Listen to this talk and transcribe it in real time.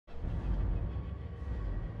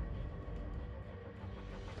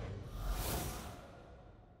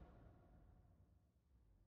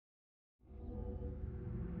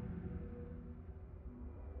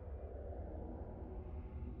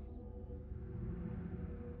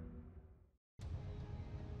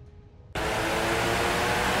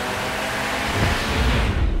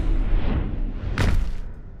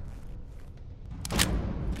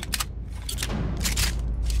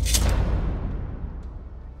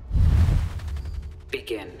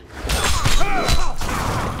Begin.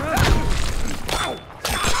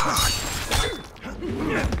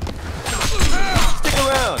 Stick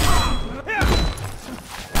around!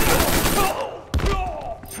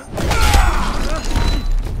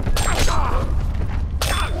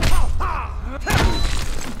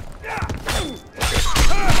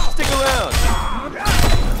 Stick around!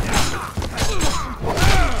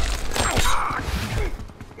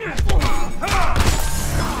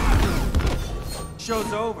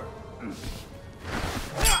 Show's over.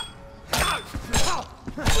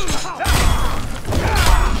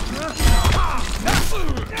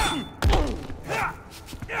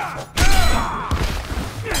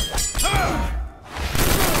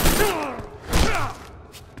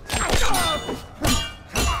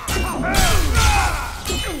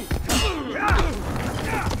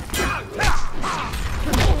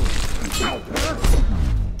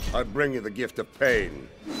 I bring you the gift of pain.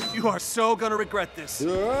 You are so gonna regret this.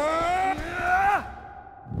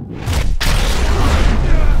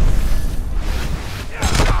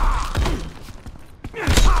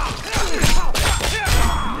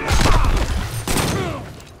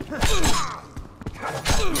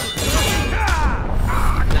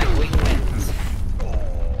 Nightwing wins.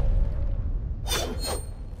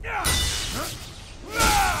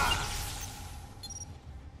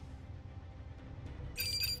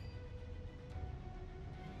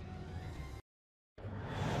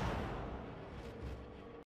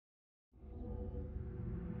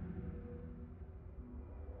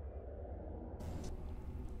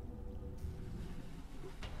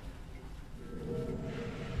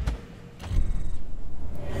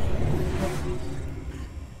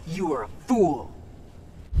 You are a fool.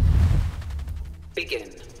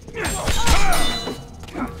 Begin.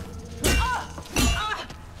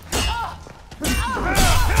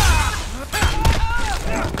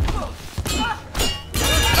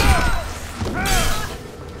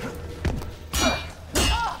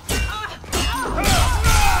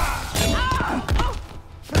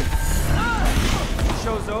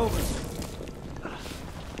 Show's over.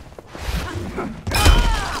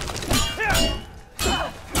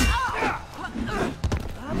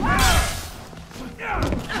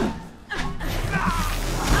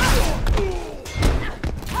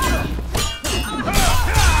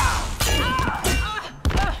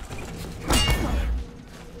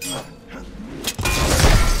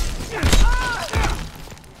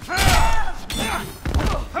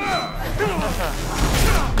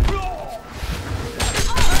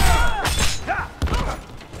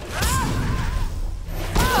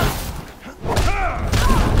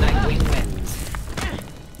 Nightwing wins.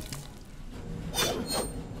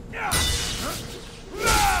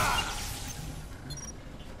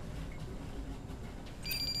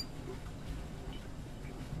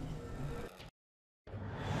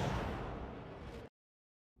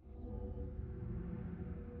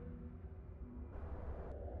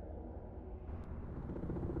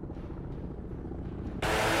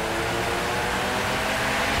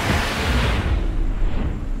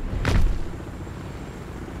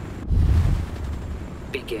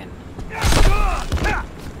 Begin.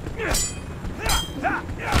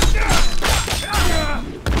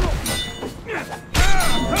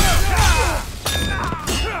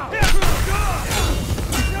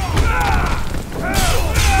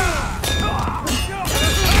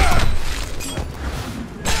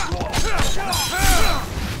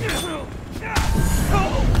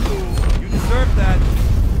 You deserve that.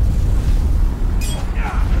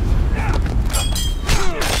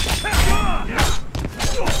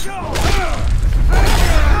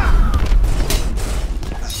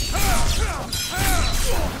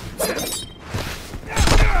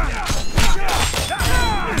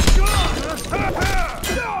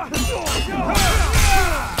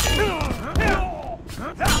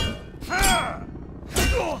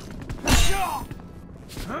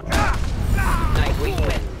 Nightwing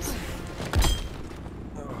wins.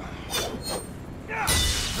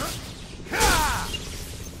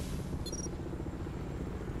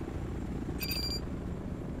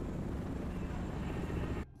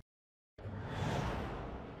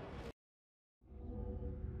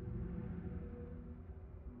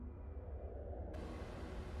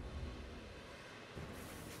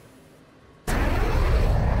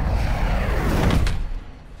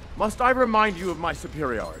 Must I remind you of my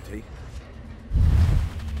superiority?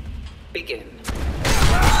 Begin.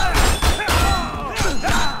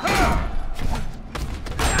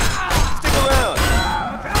 Stick around!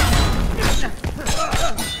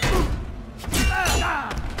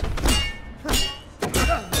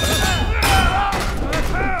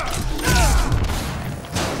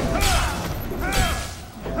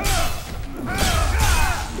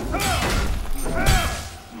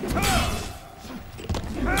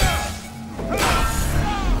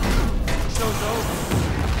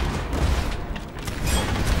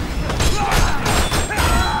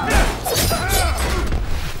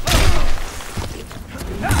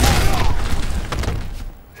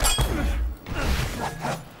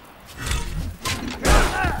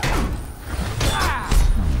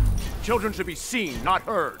 Children should be seen, not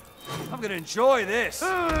heard. I'm gonna enjoy this.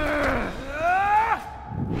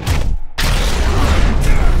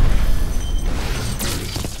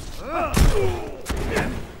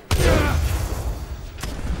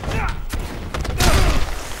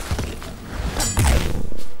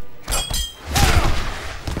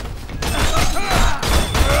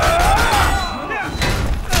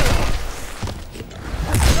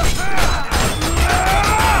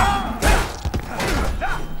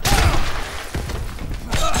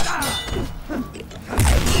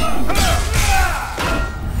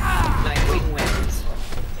 Nightwing wins.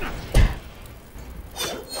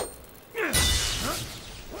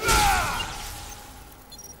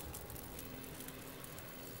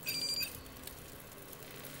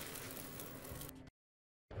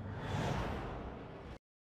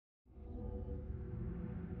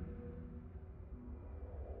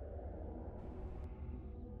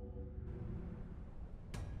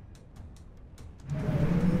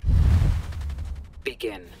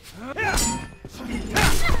 Begin.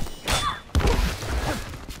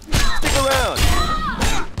 Stick around.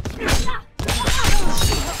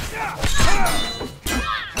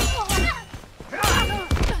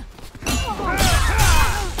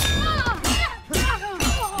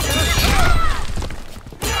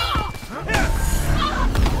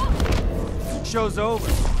 Show's over.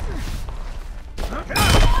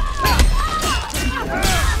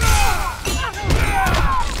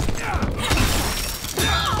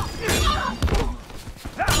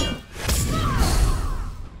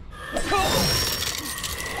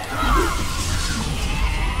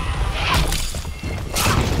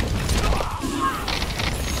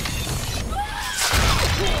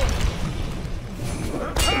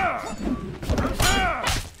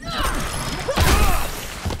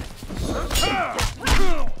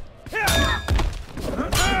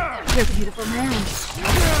 You're a beautiful man. I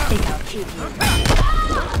think I'll keep you.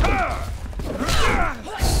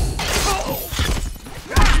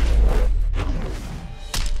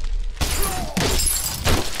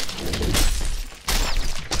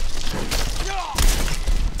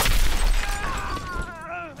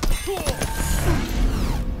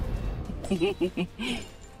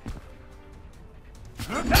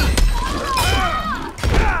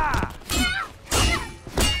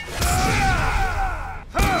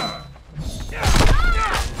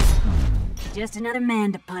 Just another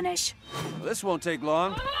man to punish. Well, this won't take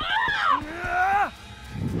long.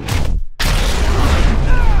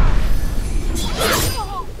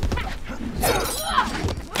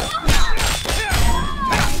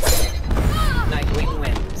 Nightwing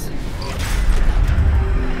wins.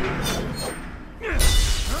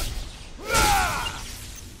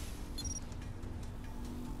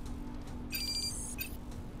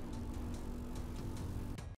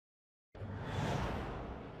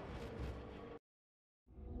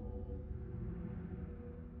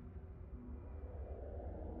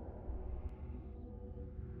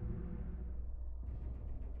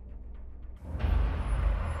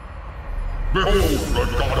 Behold the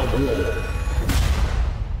god of war!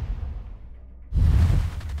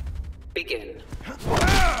 Begin. Stick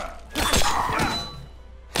around.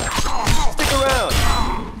 Stick around.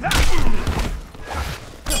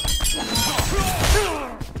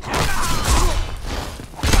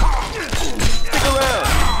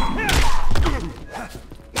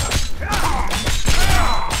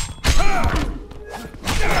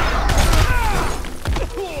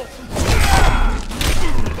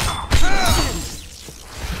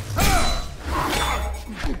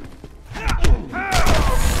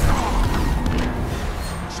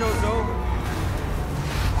 Show's over.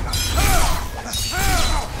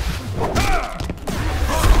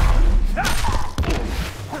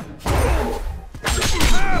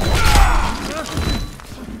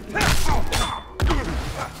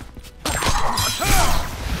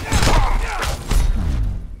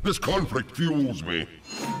 This conflict fuels me.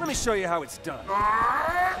 Let me show you how it's done.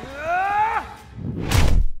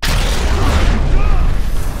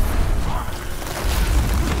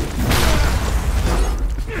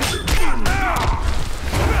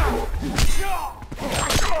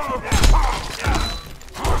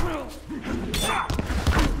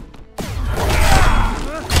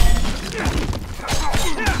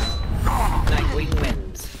 Nightwing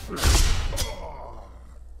wins.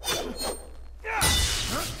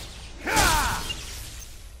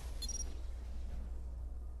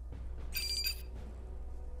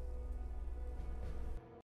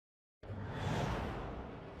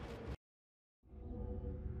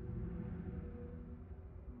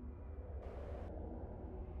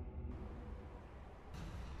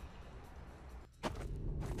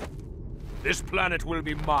 This planet will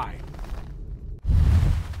be mine.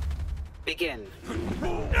 Begin.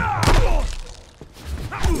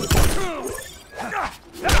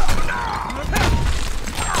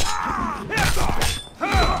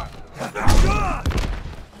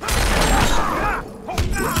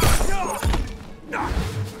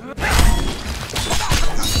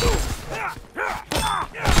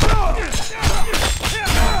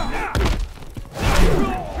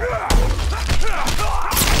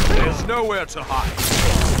 There's nowhere to hide.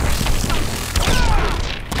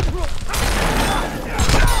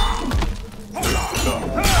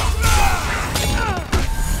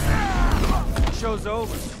 Show's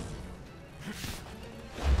over.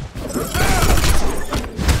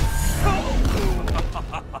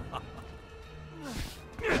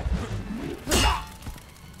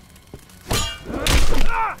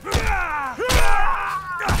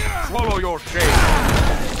 Swallow your shame.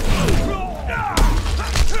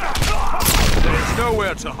 There's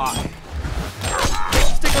nowhere to hide.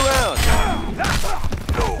 Stick around.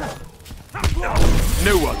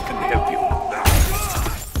 No one can help you.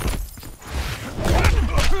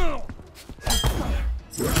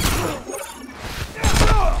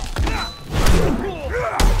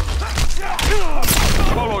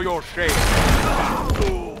 Follow your shame.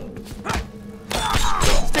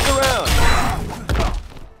 Stick around.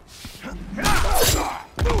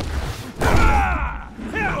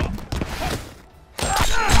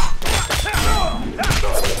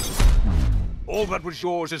 All that was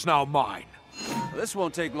yours is now mine. This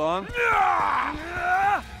won't take long.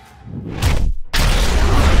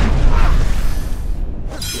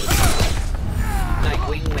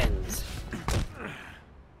 Nightwing wins.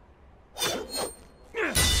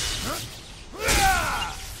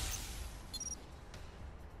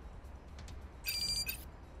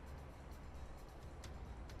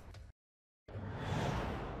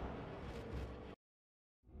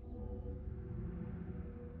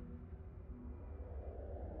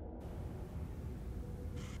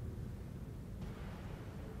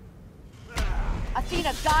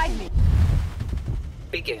 Athena, guide me.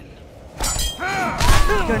 Begin.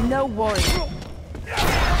 You're no warrior.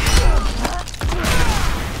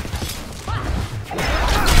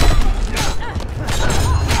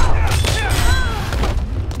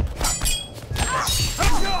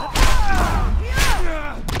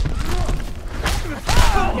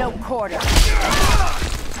 No quarter.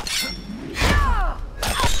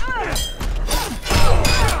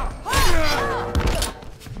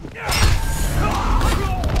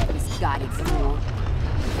 Misguided fool.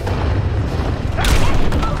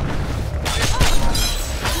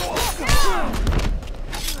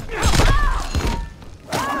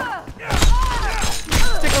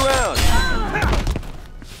 Stick around.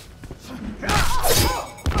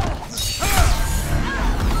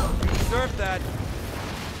 Deserve that.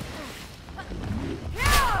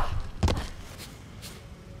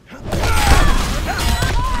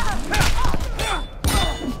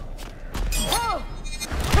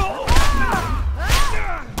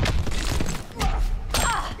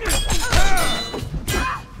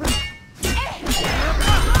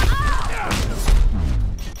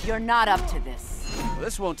 You're not up to this.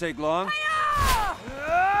 This won't take long.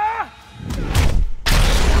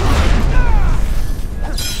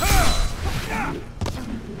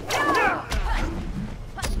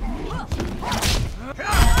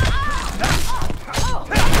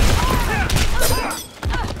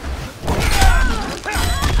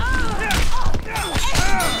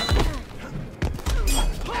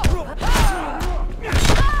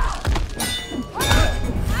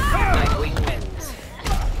 Nightwing wins.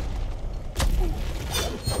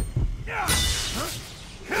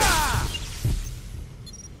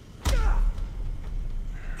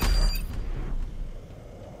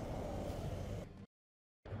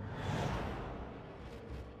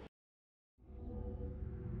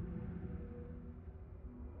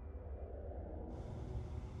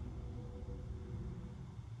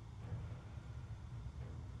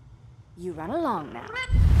 You run along now.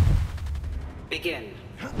 Begin.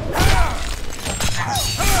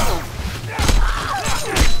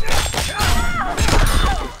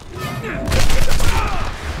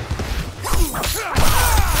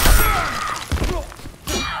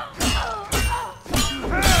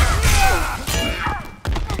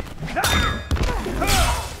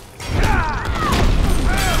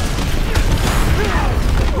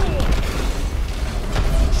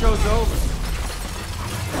 Show's over.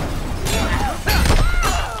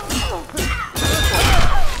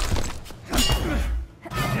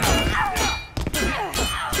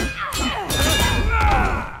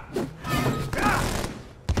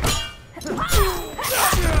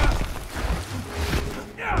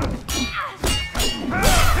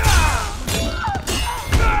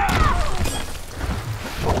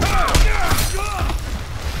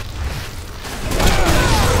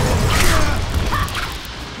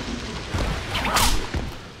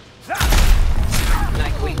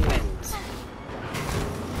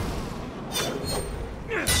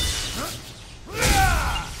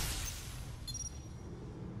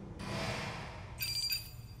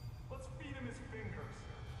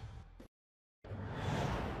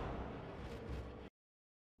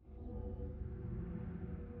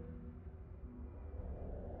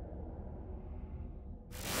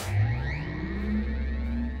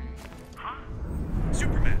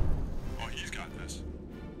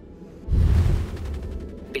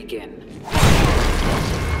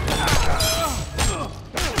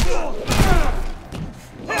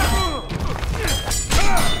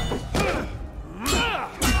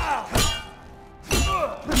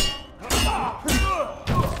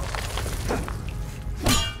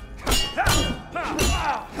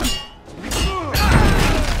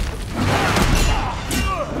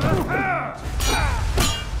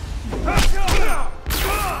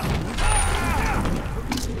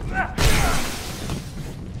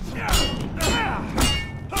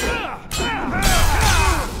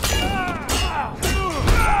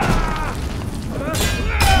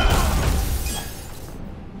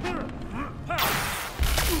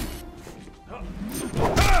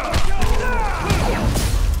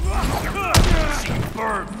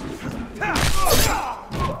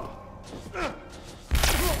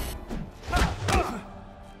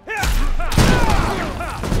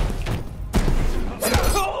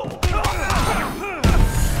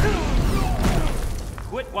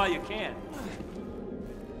 Quit while you can.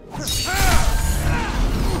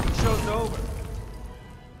 Show's over.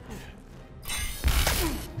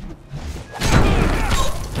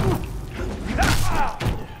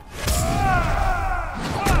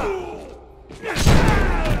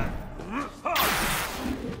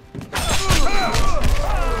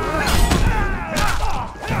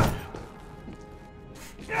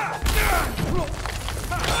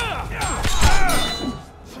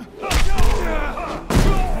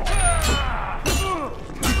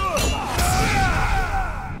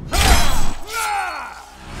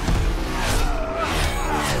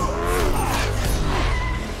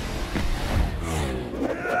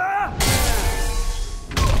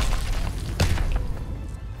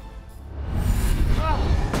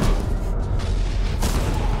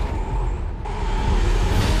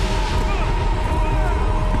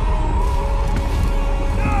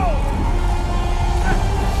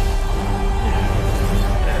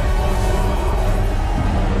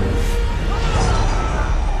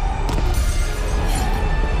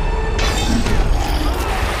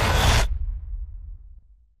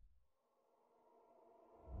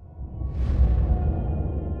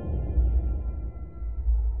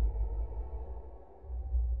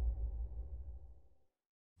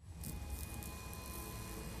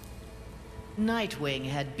 Nightwing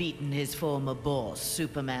had beaten his former boss,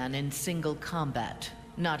 Superman, in single combat.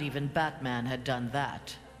 Not even Batman had done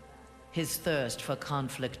that. His thirst for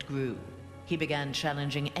conflict grew. He began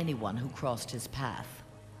challenging anyone who crossed his path.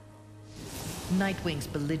 Nightwing's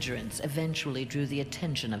belligerence eventually drew the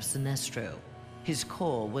attention of Sinestro. His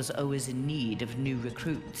corps was always in need of new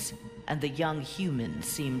recruits, and the young humans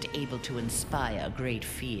seemed able to inspire great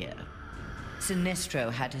fear.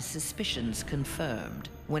 Sinestro had his suspicions confirmed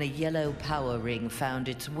when a yellow power ring found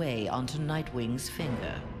its way onto Nightwing's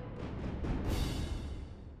finger.